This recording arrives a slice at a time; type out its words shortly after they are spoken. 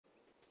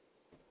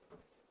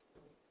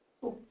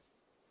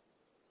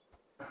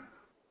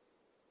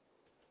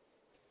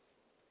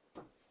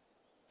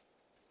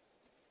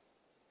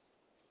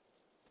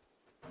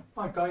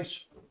Hi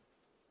guys,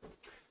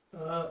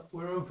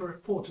 we're over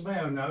at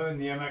Portimao now in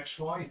the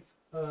MX5.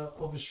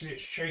 Obviously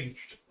it's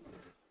changed.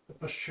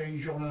 It must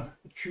change on a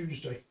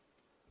Tuesday.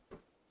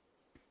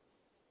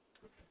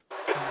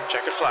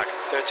 Checkered flag,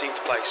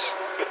 13th place.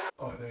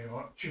 Oh, there you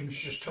are. Jim's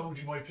just told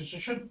you my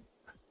position.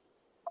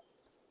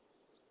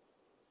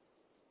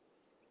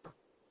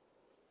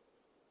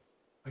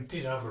 I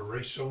did have a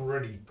race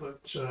already,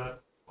 but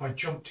I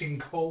jumped in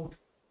cold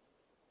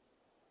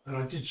and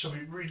I did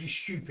something really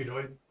stupid.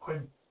 I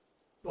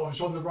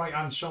was on the right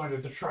hand side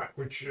of the track,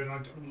 which and I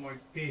don't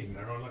like being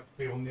there, I like to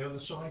be on the other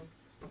side.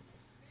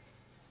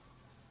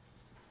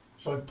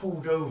 So I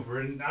pulled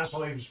over, and as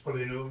I was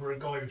pulling over, a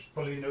guy was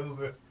pulling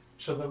over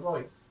to the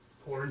right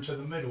or into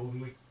the middle,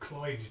 and we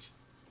collided.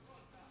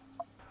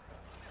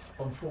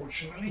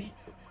 Unfortunately.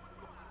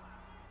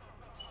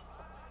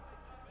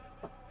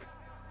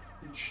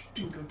 Which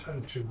didn't go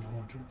down too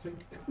well, I don't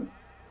think.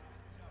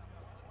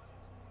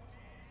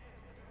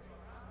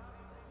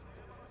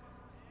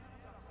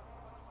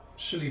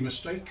 Silly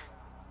mistake.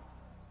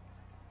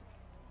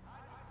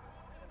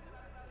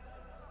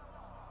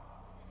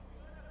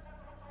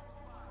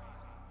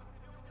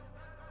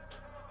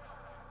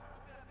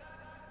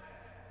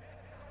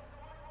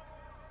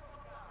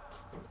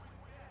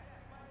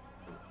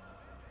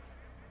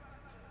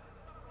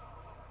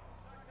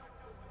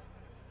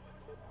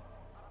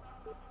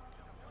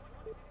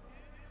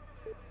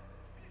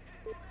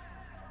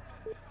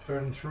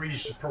 Turn 3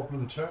 is the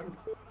problem turn.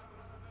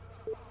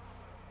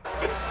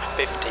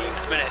 15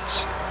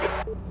 minutes.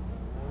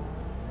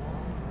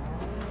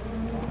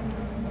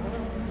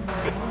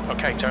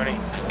 Okay, Tony,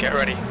 get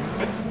ready.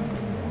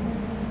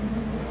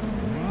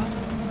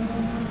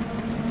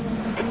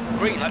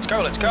 Green, let's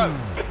go, let's go.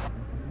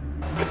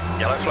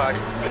 Yellow flag.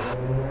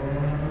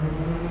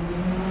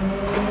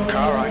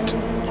 Car right,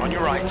 on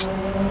your right.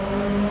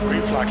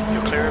 Green flag,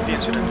 you're clear of the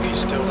incident, he's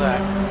still there.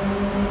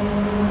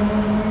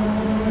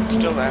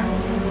 Still there.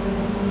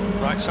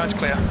 Right side's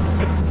clear.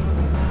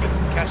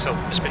 Castle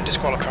has been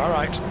disqualified. Car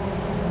right.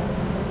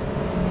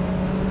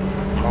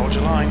 Hold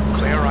your line.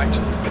 Clear right.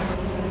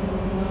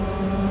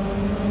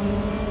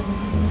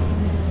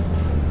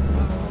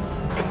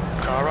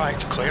 Car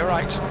right. Clear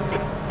right.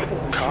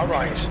 Car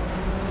right.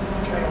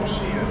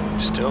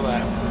 Still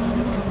there.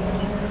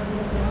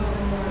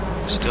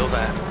 Still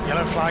there.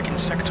 Yellow flag in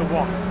sector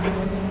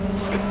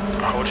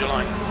 1. Hold your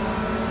line.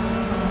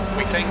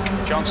 We think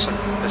Johnson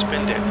has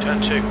binned it.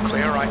 Turn 2.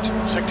 Clear right.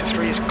 Sector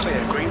 3 is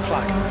clear. Green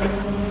flag.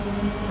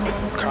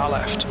 Car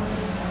left.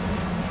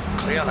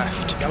 Clear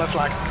left. Yellow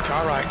flag.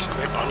 Car right.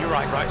 Clear. On your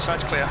right. Right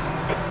side's clear.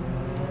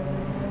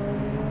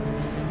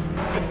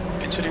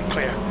 Incident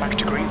clear. Back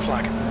to green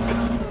flag. I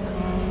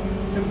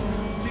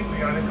think we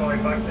had a guy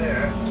back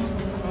there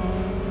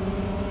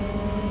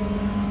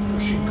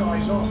pushing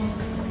guys off.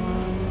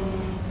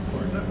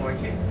 Or it looked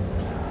like it.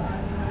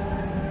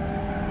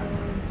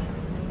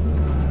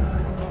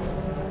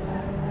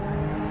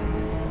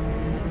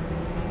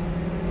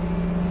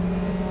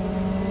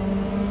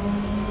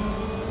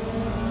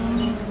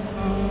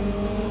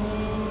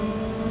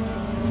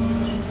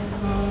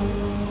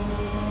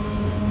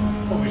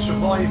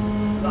 Survived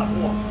that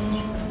one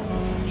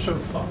so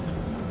far.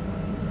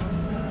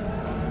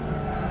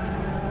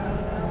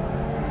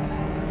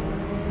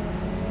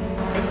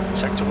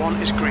 Sector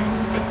 1 is green.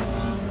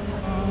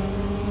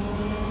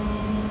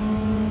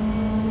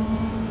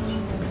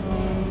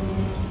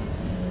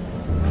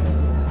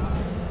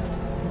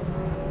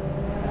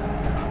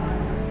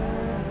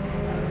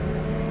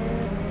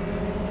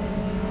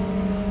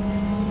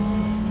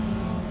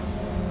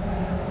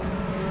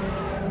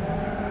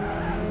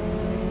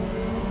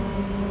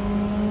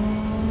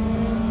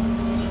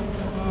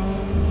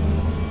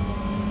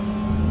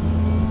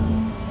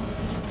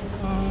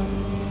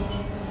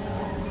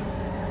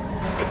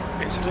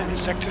 Incident in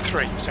Sector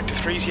 3. Sector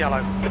 3 is yellow.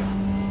 I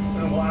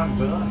don't know what happened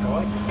to that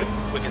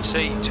guy. We can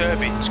see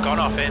Turvey has gone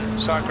off in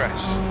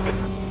Sagres.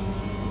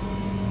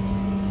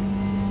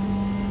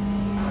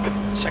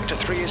 Sector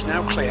 3 is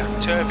now clear.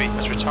 Turvey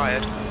has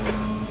retired.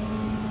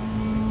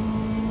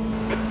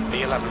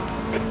 B11.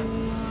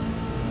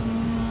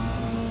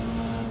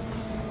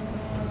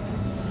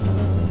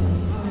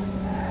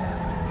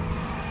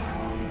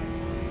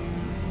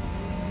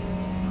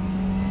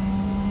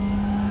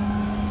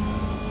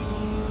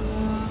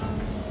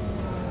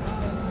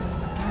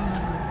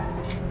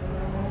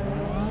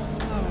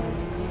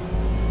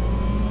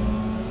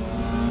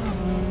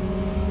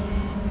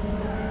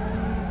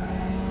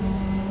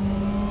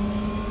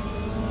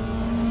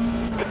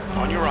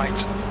 On your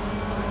right.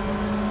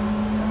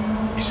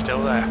 He's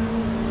still there.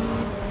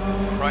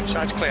 Right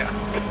side's clear.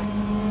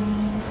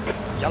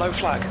 Yellow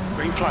flag,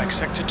 green flag,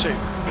 sector 2.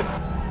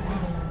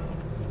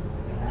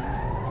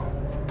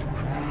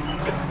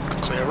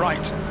 Clear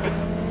right.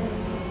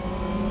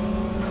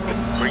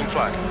 Green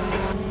flag.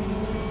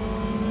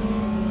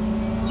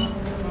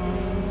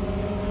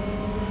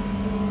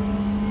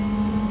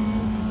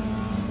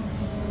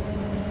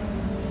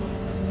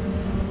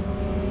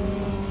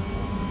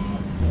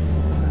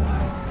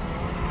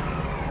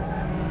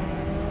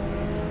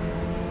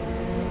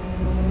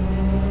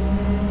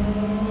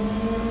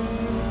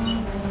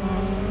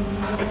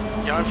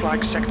 Yellow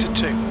flag, sector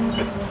 2.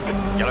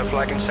 Yellow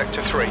flag in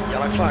sector 3.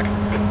 Yellow flag.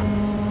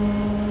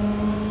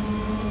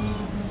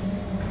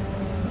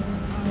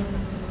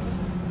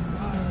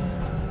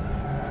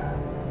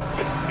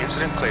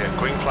 Incident clear,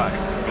 green flag.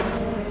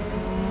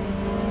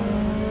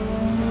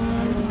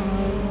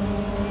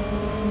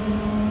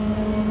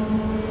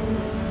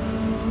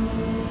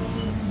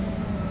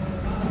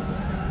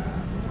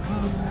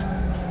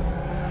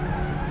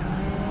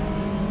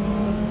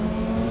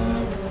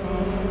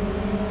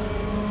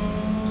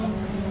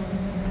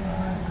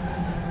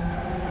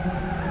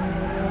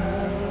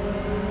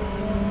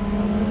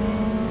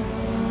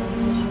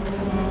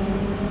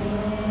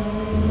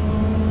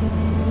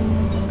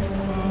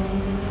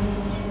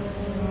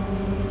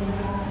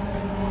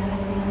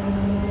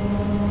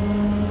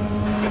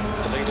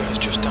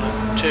 Just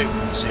done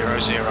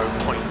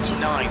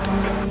 2:00.9.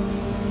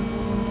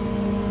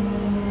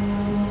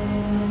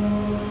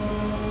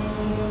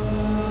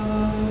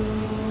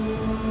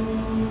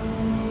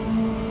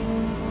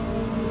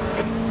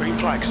 Green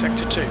flag,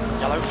 sector 2.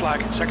 Yellow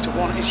flag, sector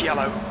 1 is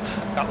yellow.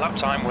 That lap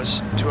time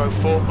was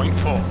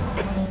 2:04.4.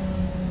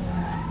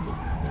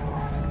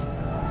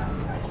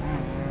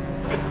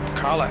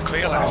 Carla,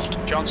 clear left.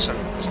 Johnson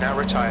is now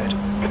retired.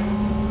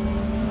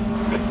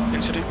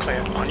 Incident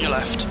clear, on your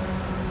left.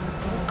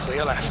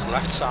 Clear left,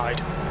 left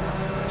side.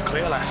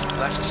 Clear left,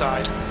 left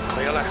side.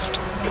 Clear left.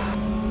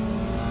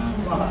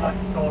 I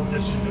told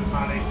this in the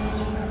panic.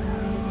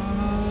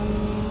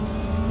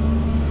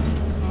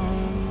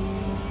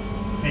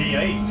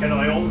 P8, can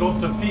I hold on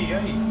to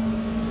P8?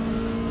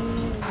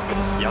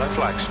 Yellow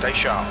flag, stay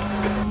sharp.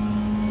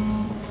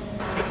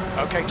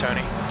 Okay,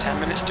 Tony, 10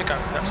 minutes to go.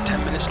 That's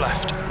 10 minutes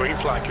left. Green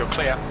flag, you're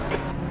clear.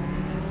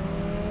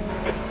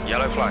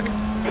 Yellow flag.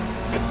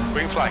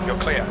 Green flag, you're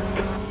clear.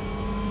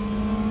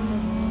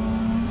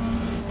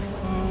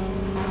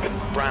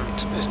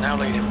 Brandt is now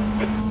leading.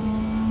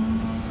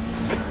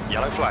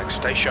 Yellow flag,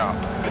 stay sharp.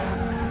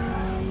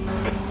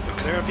 You're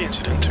clear of the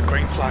incident,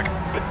 green flag.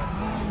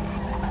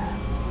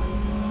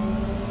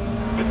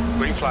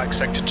 Green flag,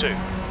 sector 2.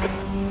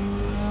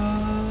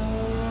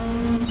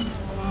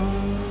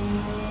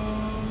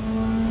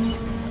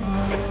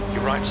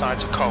 Your right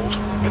sides are cold.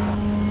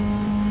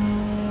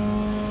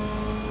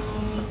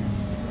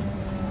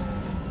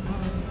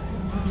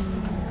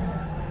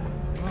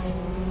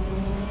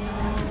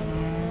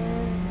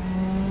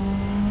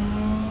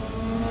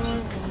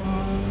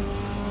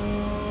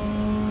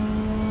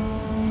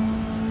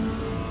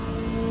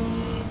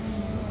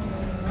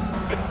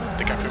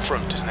 The gap in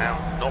front is now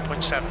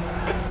 0.7.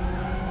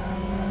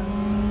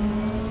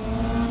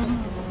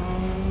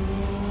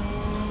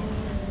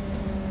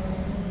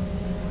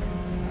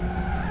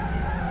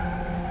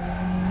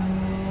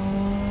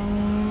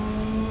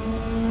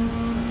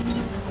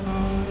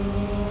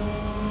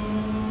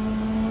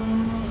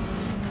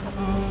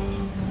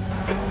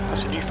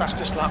 That's a new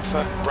fastest lap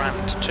for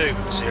Brandt,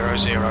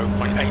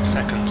 2:00.8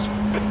 seconds.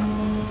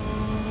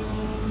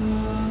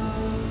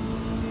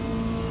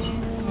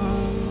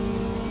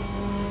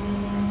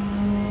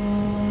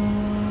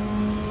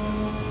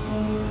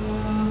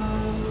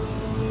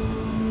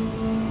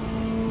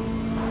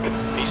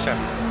 P7.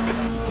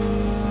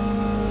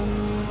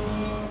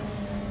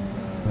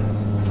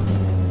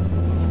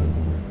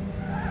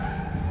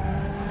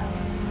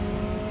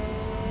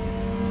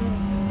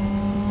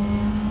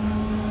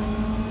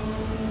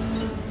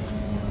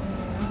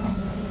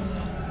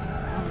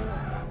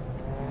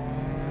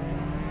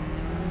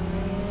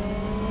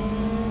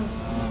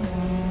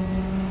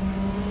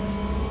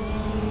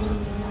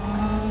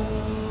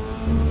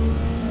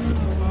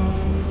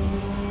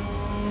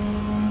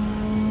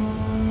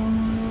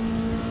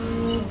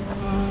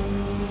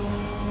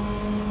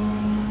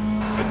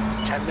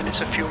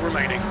 Minutes of fuel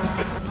remaining.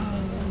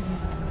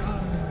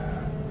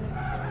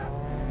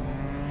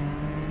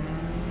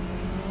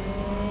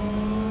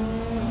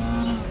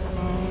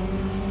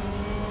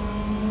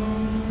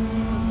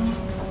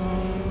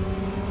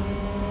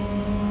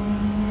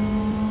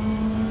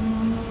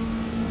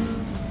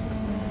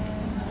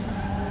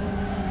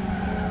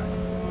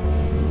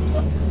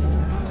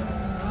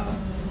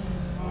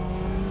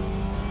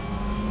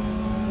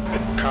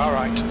 Car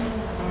right.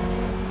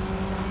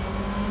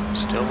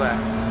 Still there.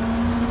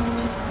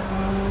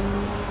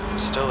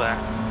 Still there.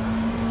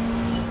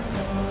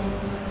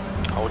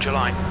 Hold your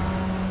line.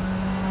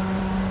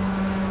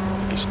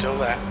 He's still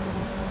there.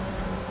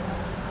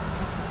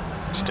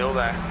 Still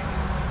there.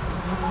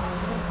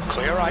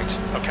 Clear right.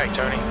 Okay,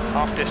 Tony.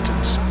 Half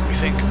distance. We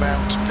think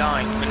about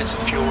 9 minutes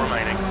of fuel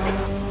remaining.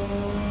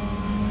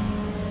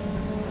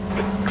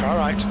 Car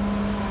right.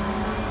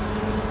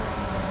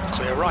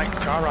 Clear right.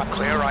 Car right.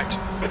 Clear right.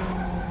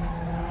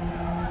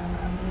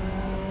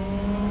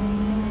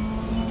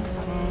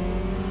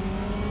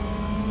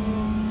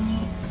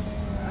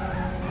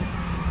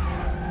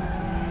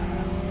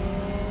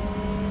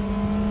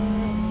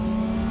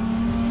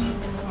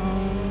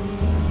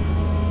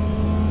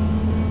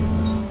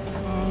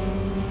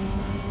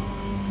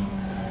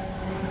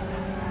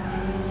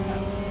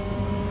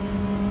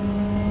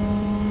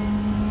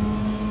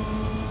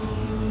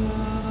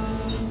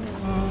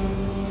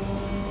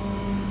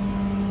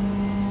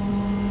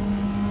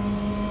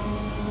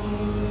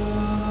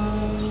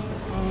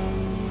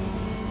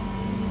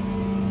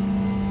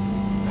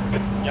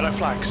 Yellow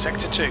flag,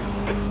 sector 2.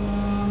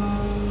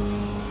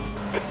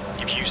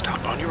 You've used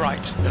up on your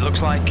right. It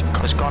looks like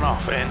car's gone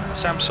off in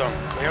Samsung.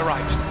 Clear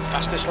right.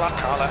 Fastest lap,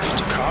 car left,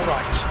 car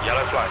right.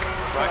 Yellow flag.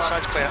 Right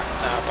side's clear.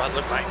 Bad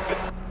luck, mate.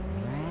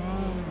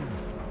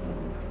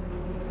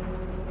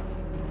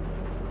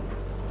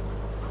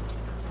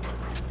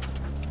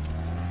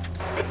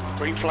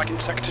 Green flag in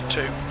sector 2.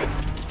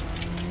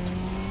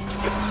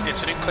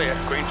 Incident clear,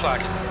 green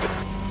flag.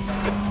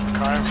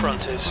 Car in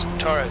front is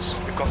Torres.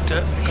 We've got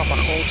dirt pick up on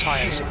all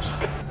tyres.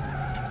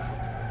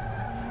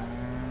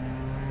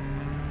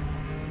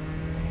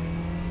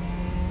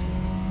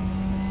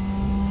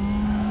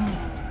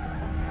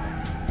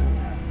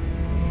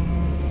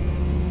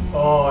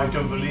 Oh, I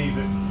don't believe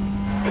it.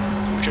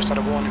 We just had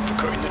a warning for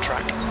cutting the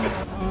track.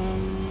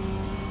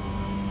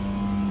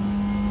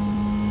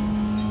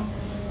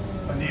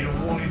 I need a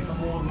warning for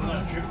more than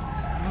that, Jim.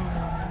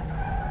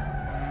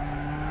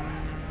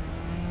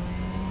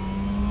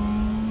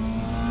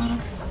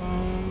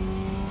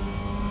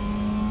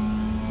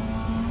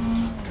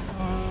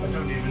 I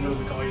don't even know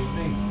the guy's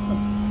name.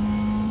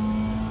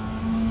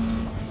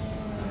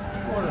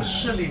 What a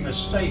silly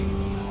mistake.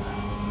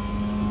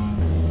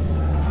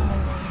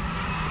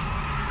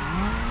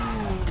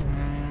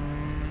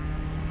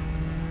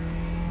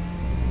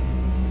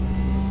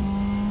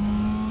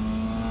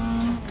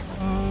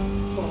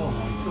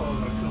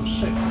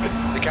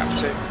 The gap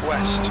to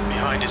west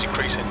behind is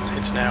increasing.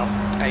 It's now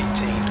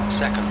 18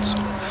 seconds.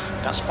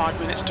 That's 5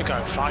 minutes to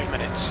go. 5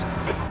 minutes.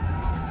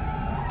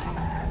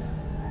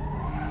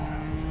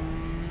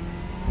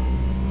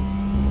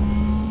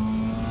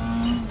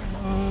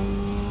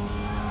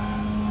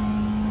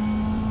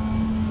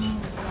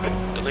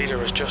 The leader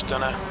has just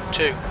done a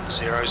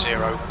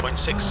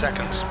 2:00.6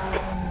 seconds.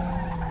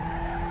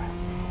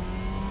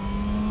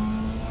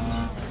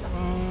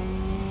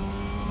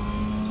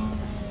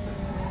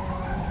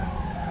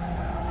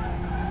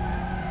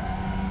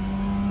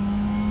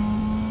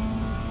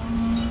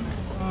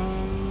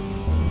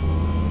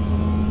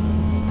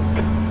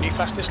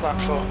 Fastest lap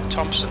for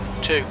Thompson,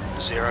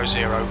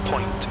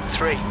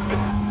 2:00.3.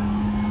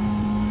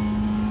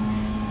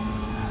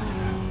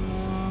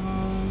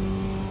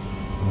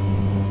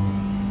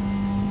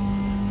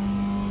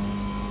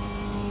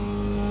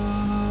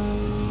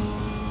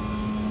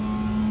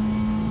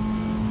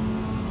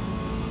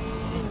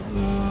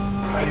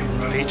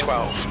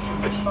 V12.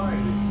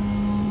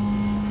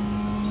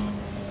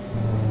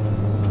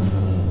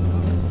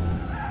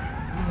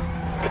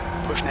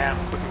 Push now,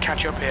 we can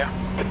catch up here.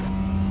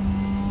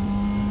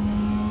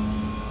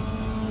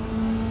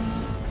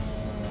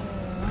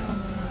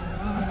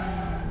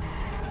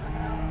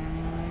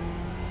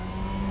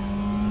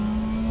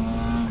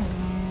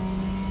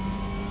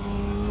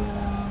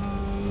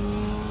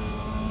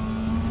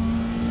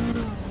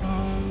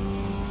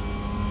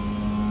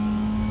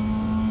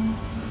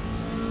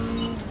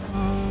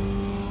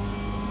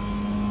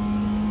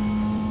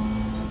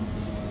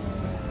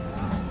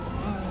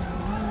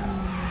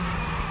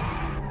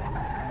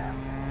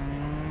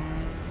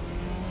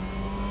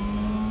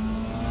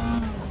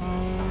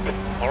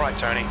 Alright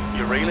Tony,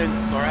 you're reeling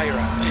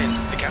Moreira in.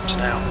 The gap's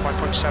now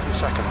 1.7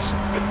 seconds.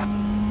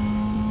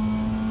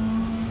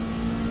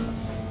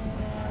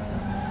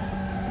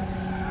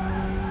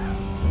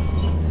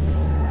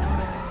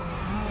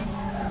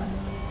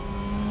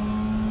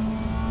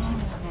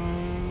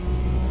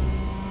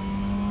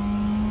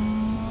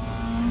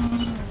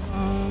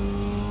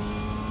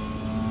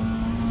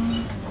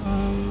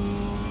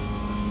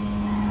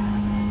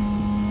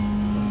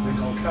 I think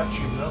I'll catch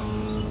you now.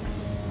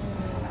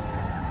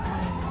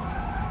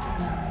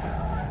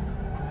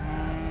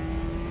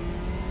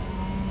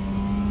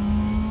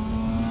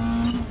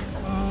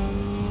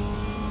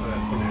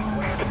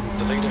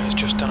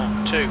 Just done a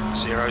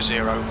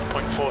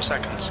 2:00.4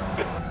 seconds.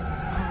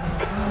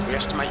 We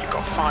estimate you've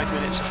got 5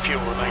 minutes of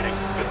fuel remaining.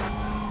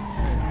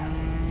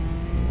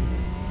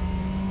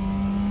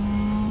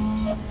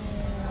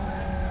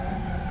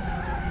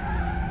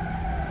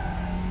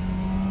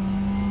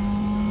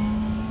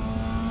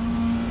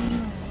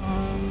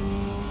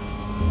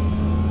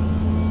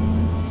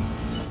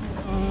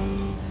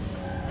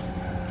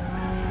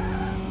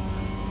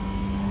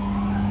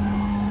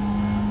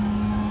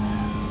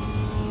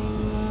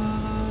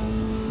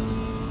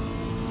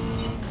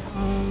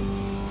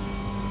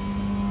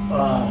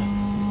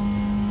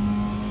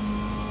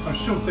 I'm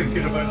still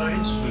thinking about that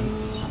incident.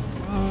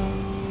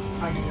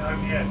 Hanging out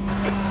yet.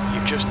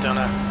 You've just done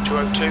a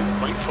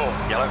 2:02.4,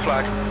 yellow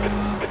flag.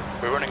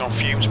 We're running on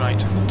fumes,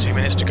 mate. 2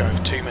 minutes to go,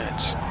 2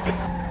 minutes.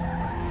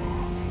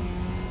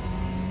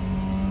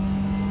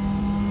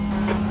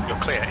 You're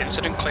clear,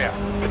 incident clear.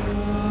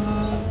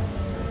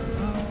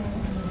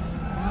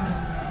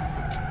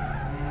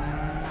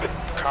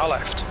 Car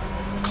left,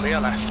 clear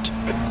left.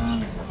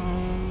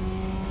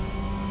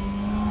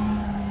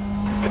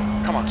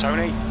 Come on,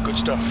 Tony. Good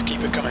stuff.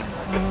 Keep it coming.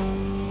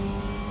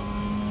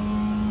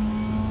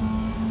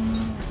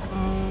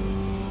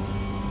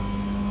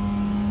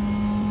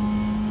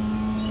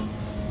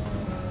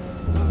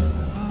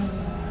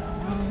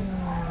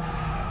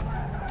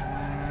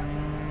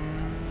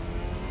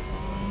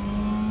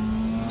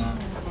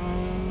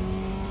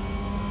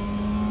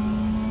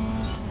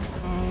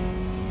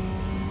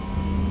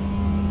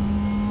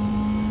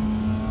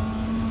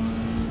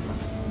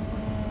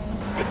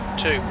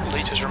 2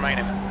 litres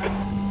remaining.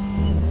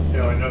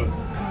 Yeah, I know.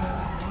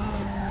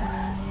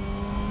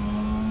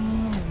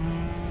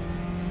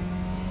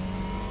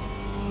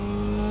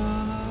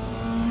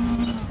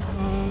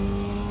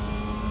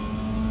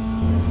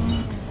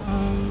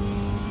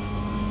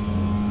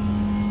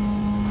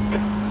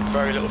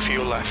 Very little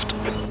fuel left.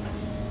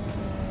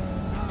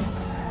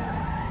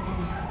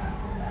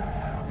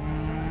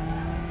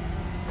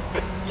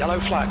 Yellow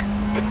flag.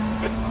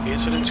 The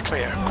incident's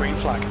clear. Green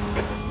flag.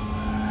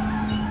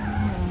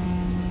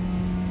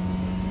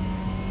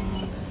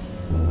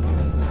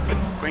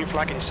 Green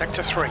flag in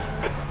sector 3.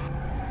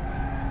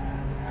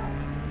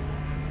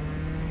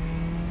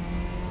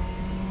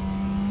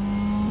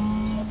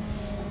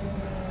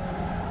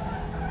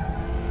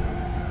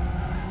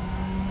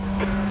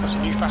 That's a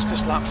new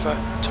fastest lap for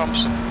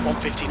Thompson,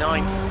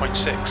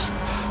 1:59.6.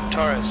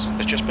 Torres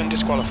has just been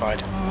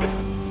disqualified.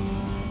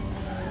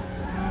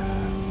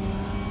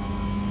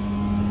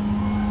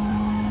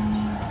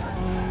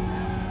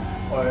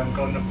 I haven't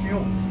got enough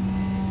fuel.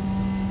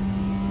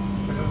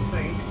 I don't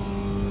think.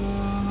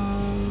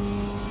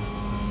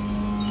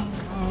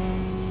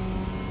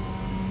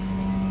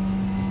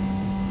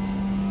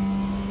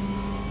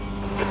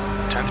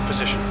 10th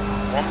position.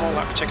 One more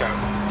lap to go.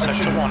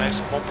 Sector 1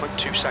 is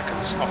 1.2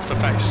 seconds off the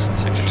pace.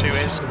 Sector 2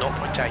 is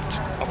 0.8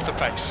 off the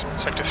pace.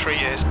 Sector 3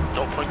 is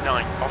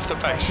 0.9 off the I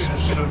pace. should have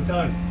slowed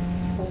down.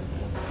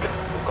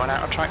 We've gone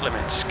out of track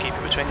limits. Keep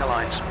it between the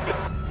lines.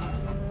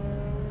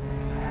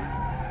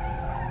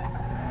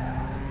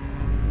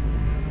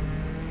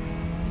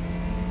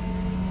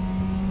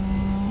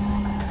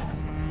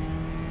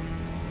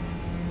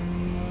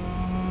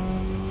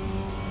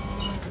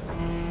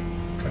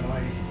 Can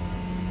I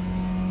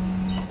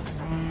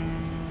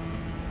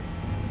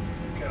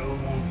get a little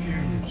more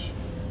fumes?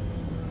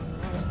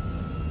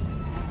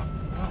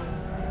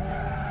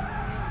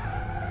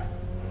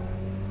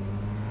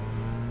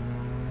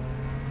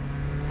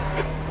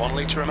 One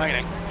litre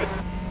remaining.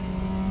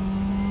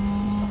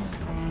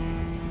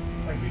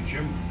 Thank you,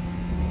 Jim.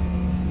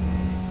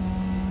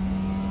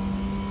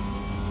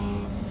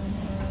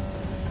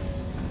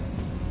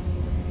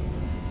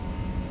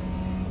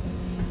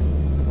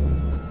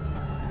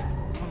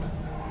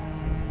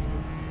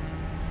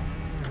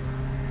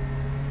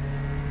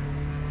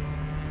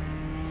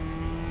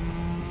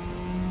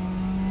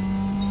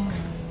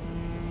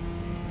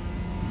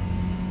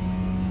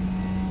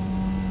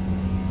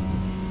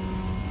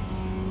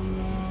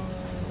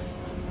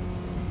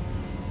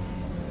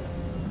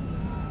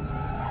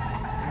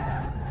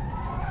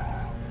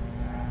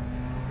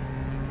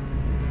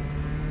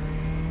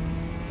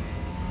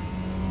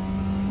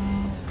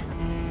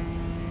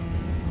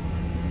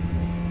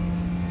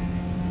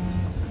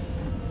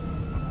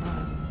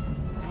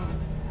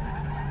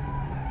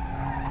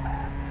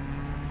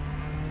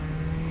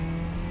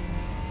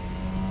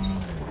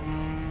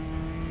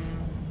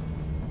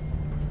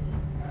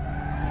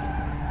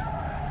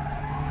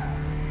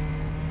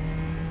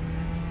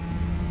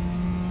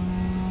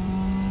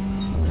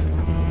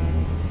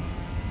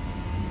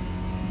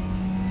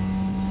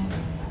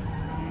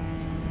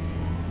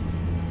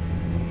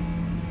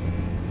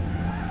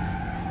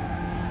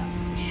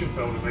 Should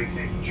be able to make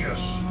it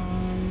just.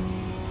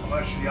 I'm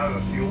actually out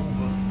of fuel,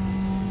 but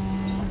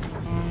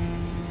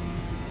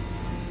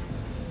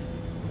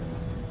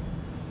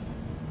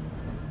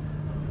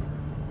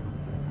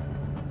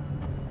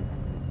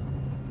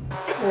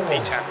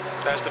P10.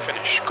 There's the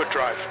finish. Good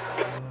drive.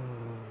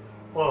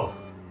 well,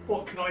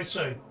 what can I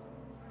say?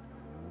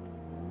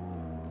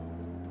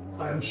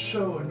 I am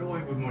so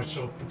annoyed with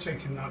myself for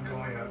taking that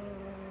guy out.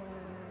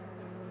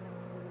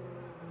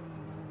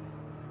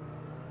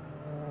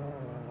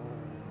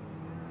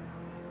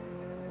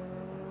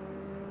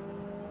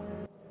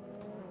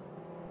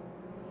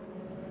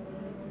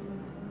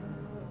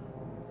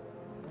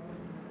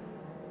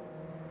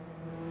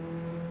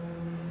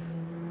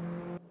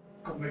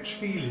 Got mixed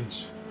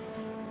feelings.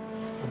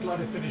 I'm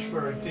glad I finished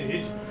where I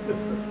did.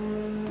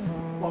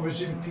 I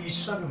was in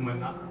P7 when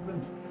that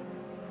happened.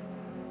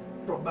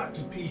 Dropped back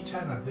to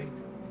P10, I think.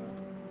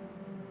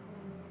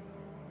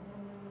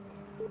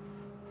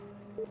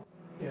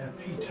 Yeah,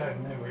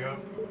 P10, there we are,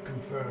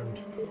 confirmed.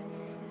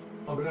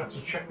 I'm going to have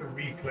to check the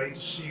replay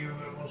to see who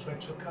it was I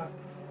took out.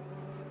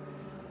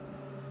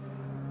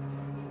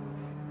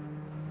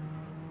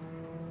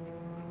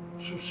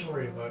 So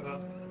sorry about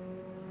that.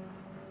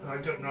 And I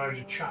don't know how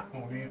to chat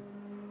on here.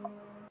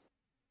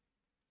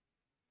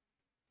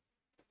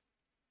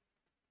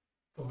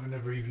 Oh, I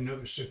never even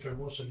noticed if there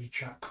was any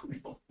chat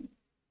going on.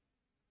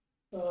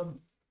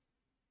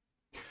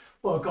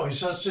 Well, guys,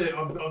 that's it.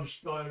 I'm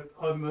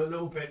a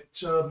little bit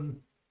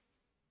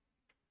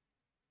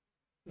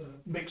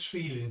mixed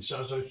feelings,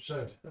 as I've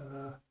said.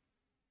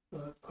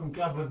 I'm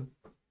glad with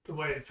the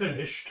way it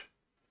finished.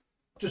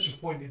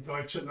 Disappointed that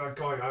I took that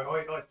guy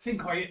out. I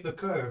think I hit the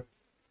curb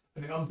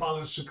and it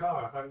unbalanced the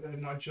car,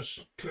 and I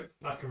just clipped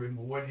back of him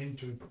or went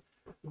into him.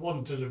 It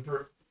wasn't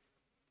deliberate.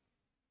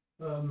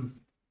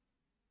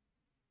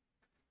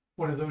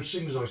 One of those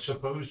things, I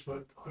suppose,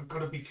 but I've got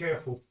to be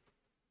careful.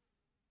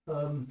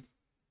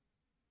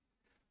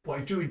 But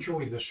I do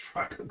enjoy this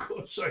track, of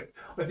course.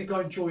 I think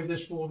I enjoy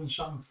this more than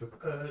Zandvoort.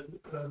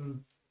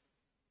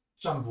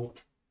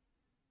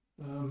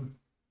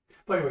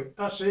 But anyway,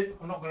 that's it.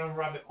 I'm not going to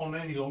rabbit on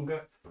any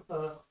longer.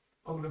 I'm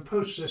going to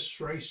post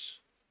this race,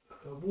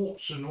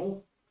 warts and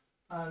all,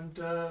 and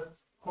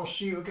I'll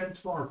see you again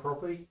tomorrow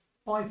probably.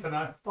 Bye for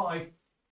now. Bye.